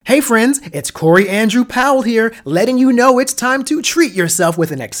Hey friends, it's Corey Andrew Powell here, letting you know it's time to treat yourself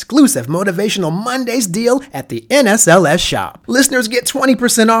with an exclusive Motivational Mondays deal at the NSLS shop. Listeners get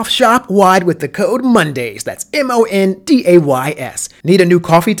 20% off shop-wide with the code MONDAYS. That's MONDAYS. Need a new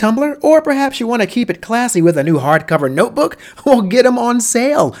coffee tumbler? Or perhaps you want to keep it classy with a new hardcover notebook? Well, get them on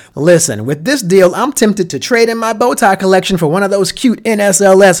sale. Listen, with this deal, I'm tempted to trade in my bow tie collection for one of those cute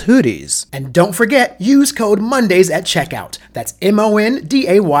NSLS hoodies. And don't forget, use code MONDAYS at checkout. That's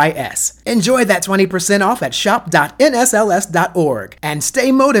MONDAYS. Enjoy that 20% off at shop.nsls.org. And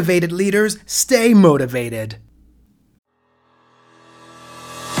stay motivated, leaders. Stay motivated.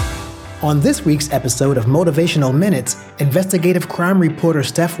 On this week's episode of Motivational Minutes, investigative crime reporter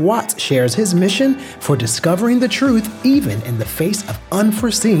Steph Watts shares his mission for discovering the truth even in the face of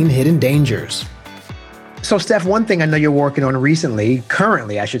unforeseen hidden dangers. So, Steph, one thing I know you're working on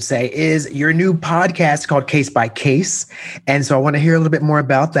currently, I should say, is your new podcast called Case by Case. And so I want to hear a little bit more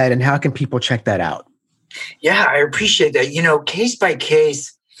about that and how can people check that out? Yeah, I appreciate that. Case by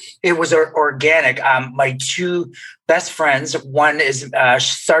case, it was organic. My two best friends, one is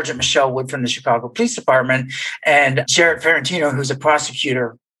Sergeant Michelle Wood from the Chicago Police Department, and Jarrett Ferrantino, who's a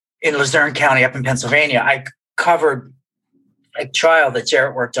prosecutor in Luzerne County up in Pennsylvania. I covered a trial that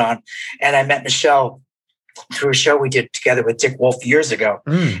Jarrett worked on, and I met Michelle through a show we did together with Dick Wolf years ago.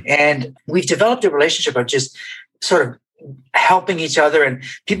 And we've developed a relationship of just sort of helping each other, and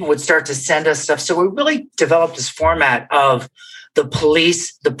people would start to send us stuff. So we really developed this format of the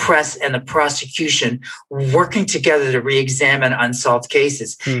police, the press, and the prosecution working together to re-examine unsolved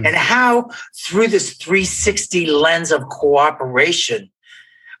cases, and how through this 360 lens of cooperation,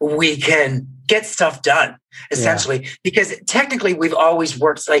 we can get stuff done, essentially, because technically we've always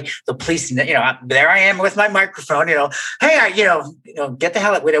worked like the police, there I am with my microphone, hey, get the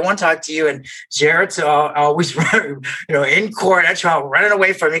hell out. We don't want to talk to you. And Jarrett's always, in court at trial, running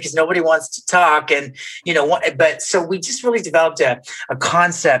away from me because nobody wants to talk. And, but so we just really developed a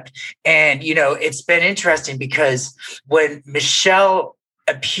concept. And, it's been interesting because when Michelle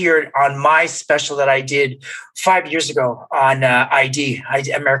appeared on my special that I did 5 years ago on ID,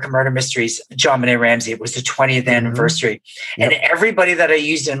 American Murder Mysteries, JonBenet Ramsey. It was the 20th anniversary. Yep. And everybody that I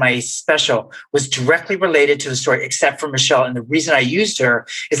used in my special was directly related to the story, except for Michelle. And the reason I used her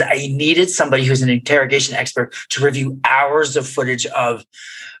is I needed somebody who's an interrogation expert to review hours of footage of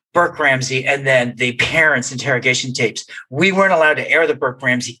Burke Ramsey and then the parents' interrogation tapes. We weren't allowed to air the Burke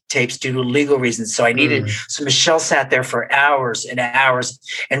Ramsey tapes due to legal reasons. So I needed, so Michelle sat there for hours and hours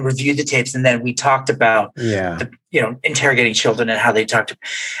and reviewed the tapes. And then we talked about, interrogating children and how they talked.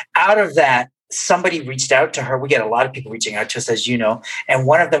 Out of that, somebody reached out to her. We get a lot of people reaching out to us, as you know. And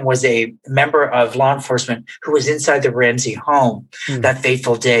one of them was a member of law enforcement who was inside the Ramsey home that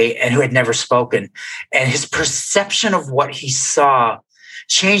fateful day and who had never spoken. And his perception of what he saw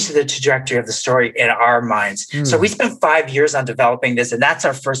changed the trajectory of the story in our minds. So we spent 5 years on developing this, and that's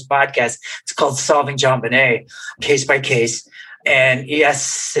our first podcast. It's called Solving JonBenet, Case by Case. And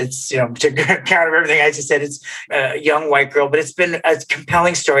yes, it's, to counter everything I just said, it's a young white girl, but it's been a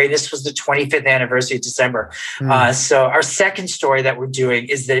compelling story. This was the 25th anniversary of December. So our second story that we're doing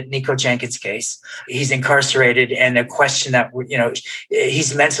is the Nico Jenkins case. He's incarcerated, and a question that,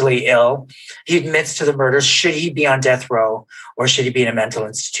 he's mentally ill. He admits to the murders. Should he be on death row, or should he be in a mental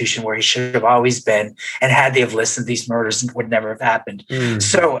institution where he should have always been? And had they have listened, these murders would never have happened.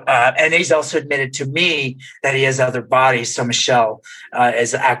 So, and he's also admitted to me that he has other bodies. So Michelle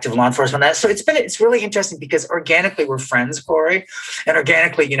is active law enforcement. So it's really interesting because organically we're friends, Corey, and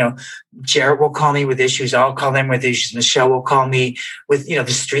organically, Jarrett will call me with issues. I'll call them with issues. Michelle will call me with, the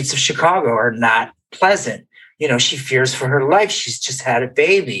streets of Chicago are not pleasant. She fears for her life. She's just had a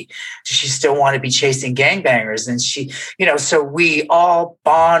baby. She still want to be chasing gangbangers. And she, so we all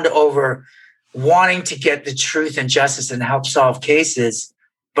bond over wanting to get the truth and justice and help solve cases.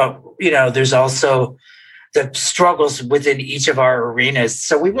 But, there's also the struggles within each of our arenas.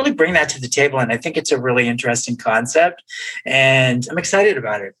 So we really bring that to the table. And I think it's a really interesting concept. And I'm excited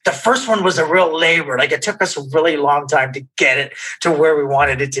about it. The first one was a real labor. Like, it took us a really long time to get it to where we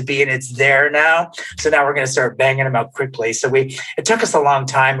wanted it to be. And it's there now. So now we're going to start banging them out quickly. So it took us a long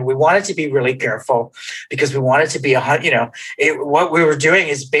time. And we wanted to be really careful because we wanted to be, what we were doing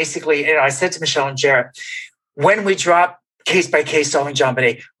is basically, I said to Michelle and Jarrett, when we drop Case by Case Solving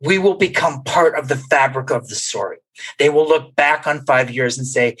JonBenet, we will become part of the fabric of the story. They will look back on 5 years and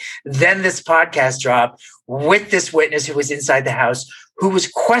say, then this podcast dropped with this witness who was inside the house, who was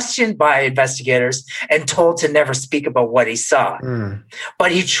questioned by investigators and told to never speak about what he saw.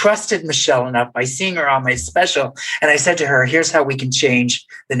 But he trusted Michelle enough by seeing her on my special. And I said to her, here's how we can change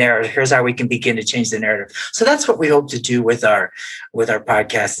the narrative. Here's how we can begin to change the narrative. So that's what we hope to do with our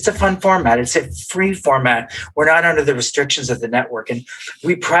podcast. It's a fun format. It's a free format. We're not under the restrictions of the network. And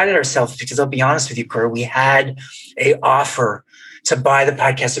we prided ourselves because I'll be honest with you, Corey, we had an offer to buy the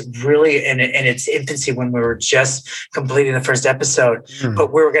podcast really in its infancy when we were just completing the first episode.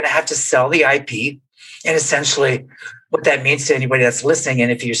 But we were going to have to sell the IP. And essentially what that means to anybody that's listening,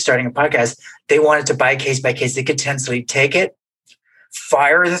 and if you're starting a podcast, they wanted to buy case by case. They could potentially take it,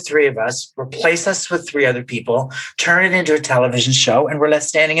 fire the three of us, replace us with three other people, turn it into a television show, and we're left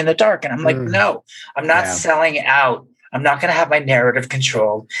standing in the dark. And I'm like, no, I'm not selling out. I'm not going to have my narrative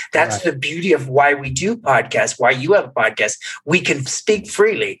controlled. That's the beauty of why we do podcasts, why you have a podcast. We can speak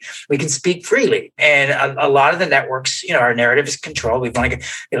freely. And a lot of the networks, our narrative is controlled. We've only got,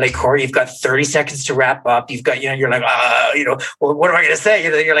 like, Corey, you've got 30 seconds to wrap up. You've got, you're like, well, what am I going to say?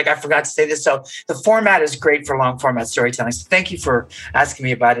 You're like, I forgot to say this. So the format is great for long format storytelling. So thank you for asking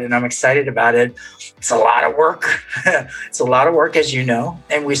me about it. And I'm excited about it. It's a lot of work. It's a lot of work, as you know,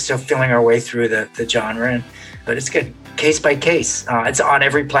 and we're still feeling our way through the genre. But it's good. Case by case. It's on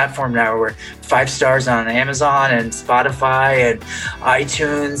every platform now. We're 5 stars on Amazon and Spotify and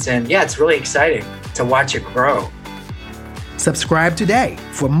iTunes. And it's really exciting to watch it grow. Subscribe today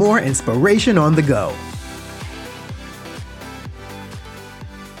for more inspiration on the go.